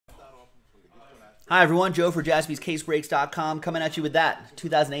Hi everyone, Joe for jaspyscasebreaks.com coming at you with that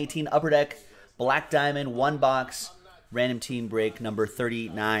 2018 Upper Deck Black Diamond 1-box random team break number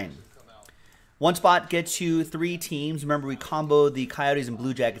 39. One spot gets you 3 teams. Remember, we combo the Coyotes and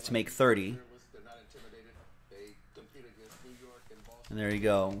Blue Jackets to make 30. And there you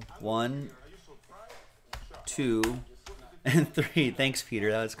go. 1, 2, and 3. Thanks,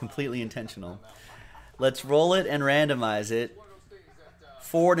 Peter. That was completely intentional. Let's roll it and randomize it.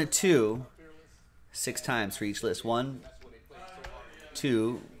 4 to 2. 6 times for each list. 1,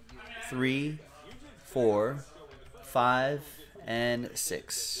 2, 3, 4, 5, and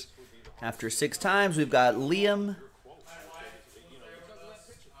 6. After 6 times, we've got Liam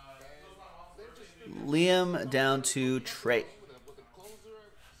down to Trey.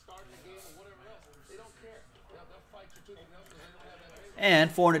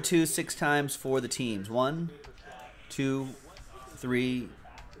 And 4 and 2, 6 times for the teams. 1, 2, 3,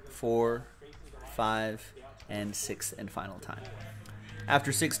 4, 5, and 6th and final time.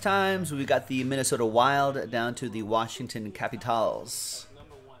 After 6 times, we got the Minnesota Wild down to the Washington Capitals.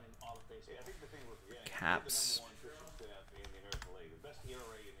 Caps.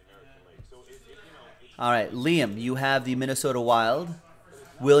 All right, Liam, you have the Minnesota Wild.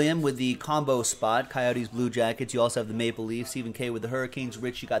 William with the combo spot, Coyotes, Blue Jackets. You also have the Maple Leafs. Stephen K with the Hurricanes.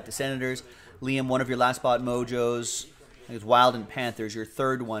 Rich, you got the Senators. Liam, one of your last spot mojos. It's Wild and Panthers. Your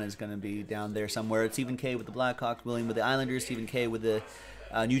third one is going to be down there somewhere. It's Stephen K with the Blackhawks, William with the Islanders, Stephen K with the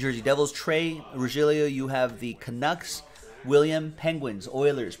New Jersey Devils. Trey Regilio, you have the Canucks. William, Penguins,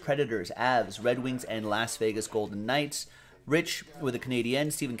 Oilers, Predators, Avs, Red Wings, and Las Vegas Golden Knights. Rich with the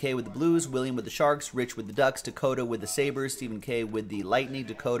Canadiens, Stephen K with the Blues, William with the Sharks, Rich with the Ducks, Dakota with the Sabres, Stephen K with the Lightning,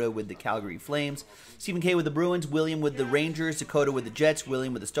 Dakota with the Calgary Flames, Stephen K with the Bruins, William with the Rangers, Dakota with the Jets,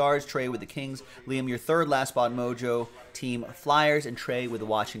 William with the Stars, Trey with the Kings, Liam, your third last spot mojo, team Flyers, and Trey with the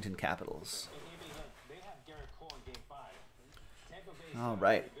Washington Capitals. All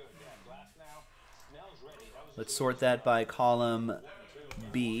right. Let's sort that by column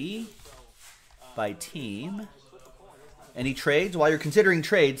B, by team. Any trades? While you're considering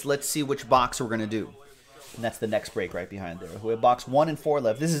trades, let's see which box we're going to do. And that's the next break right behind there. We have box 1 and 4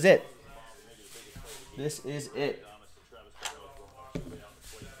 left. This is it. This is it.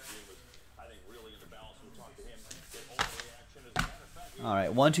 All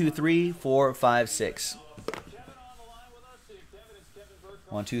right, 1, 2, 3, 4, 5, 6.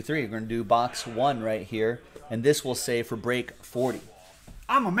 1, 2, 3. We're going to do box 1 right here. And this will say for break 40.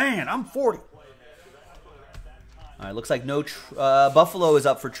 I'm a man. I'm 40. All right, looks like no Buffalo is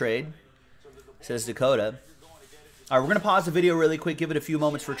up for trade, says Dakota. All right, we're going to pause the video really quick, give it a few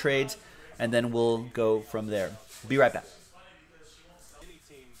moments for trades, and then we'll go from there. Be right back.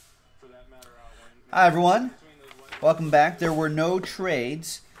 Hi, everyone. Welcome back. There were no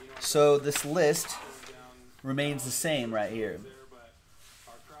trades, so this list remains the same right here.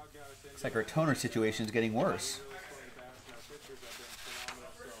 Looks like our toner situation is getting worse.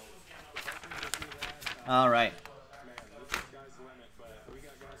 All right.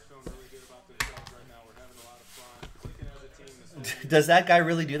 Does that guy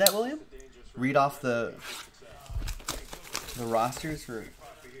really do that, William? Read off the rosters for...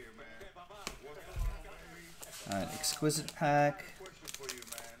 All right, exquisite pack.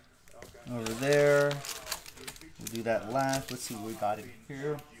 Over there. We'll do that last. Let's see what we got in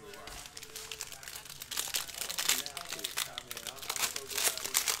here.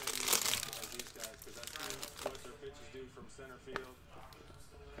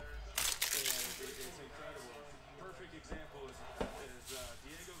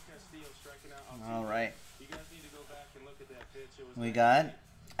 All right. We got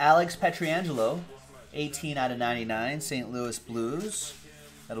Alex Pietrangelo, 18 out of 99, St. Louis Blues.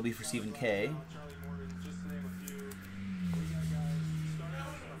 That'll be for Stephen K.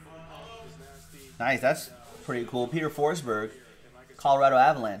 Nice, that's pretty cool. Peter Forsberg, Colorado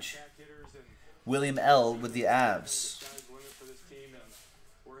Avalanche. William L. with the Avs.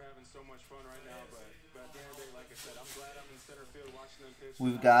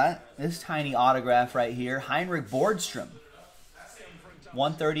 We've got this tiny autograph right here. Heinrich Bordstrom.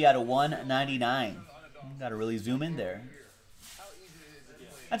 130 out of 199. Got to really zoom in there.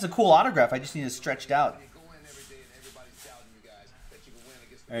 That's a cool autograph. I just need it stretched out.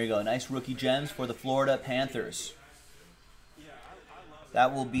 There you go. Nice rookie gems for the Florida Panthers.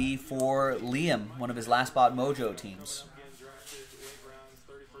 That will be for Liam, one of his last spot mojo teams.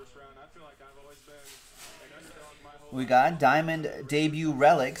 We got Diamond Debut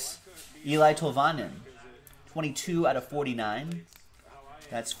Relics, Eli Tolvanen, 22 out of 49.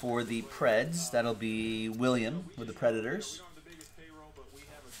 That's for the Preds. That'll be William with the Predators.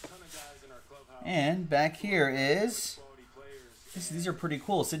 And back here is, these are pretty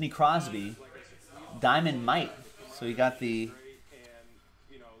cool. Sidney Crosby, Diamond Mite. So you got the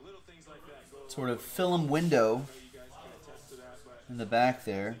sort of film window in the back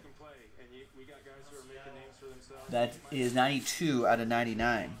there. That is 92 out of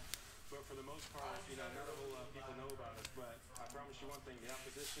 99. But for the most part, not a whole lot of people know about us. But I promise you one thing: the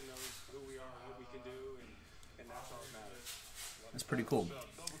opposition knows who we are and what we can do, and that's all that matters. That's pretty cool.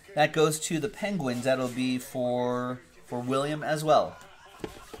 That goes to the Penguins. That'll be for William as well.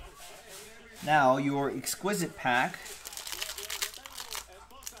 Now your exquisite pack.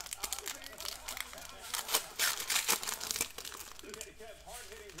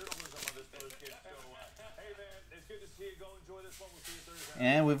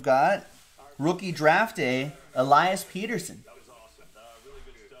 And we've got rookie draft day, Elias Peterson.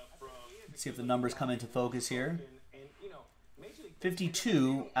 Let's see if the numbers come into focus here.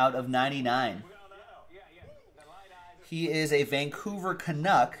 52 out of 99. He is a Vancouver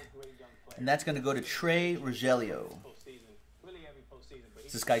Canuck, and that's going to go to Trey Rogelio.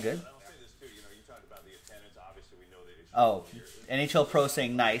 Is this guy good? Oh, NHL Pro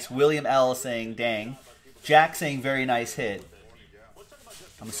saying nice. William L. saying dang. Jack saying very nice hit.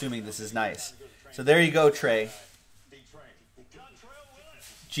 I'm assuming this is nice. So there you go, Trey.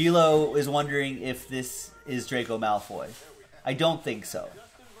 Gilo is wondering if this is Draco Malfoy. I don't think so.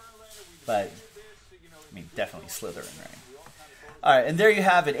 But, I mean, definitely Slytherin, right? All right, and there you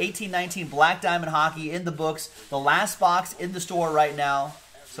have it. 18-19 Black Diamond Hockey in the books. The last box in the store right now.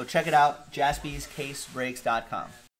 So check it out, jaspyscasebreaks.com.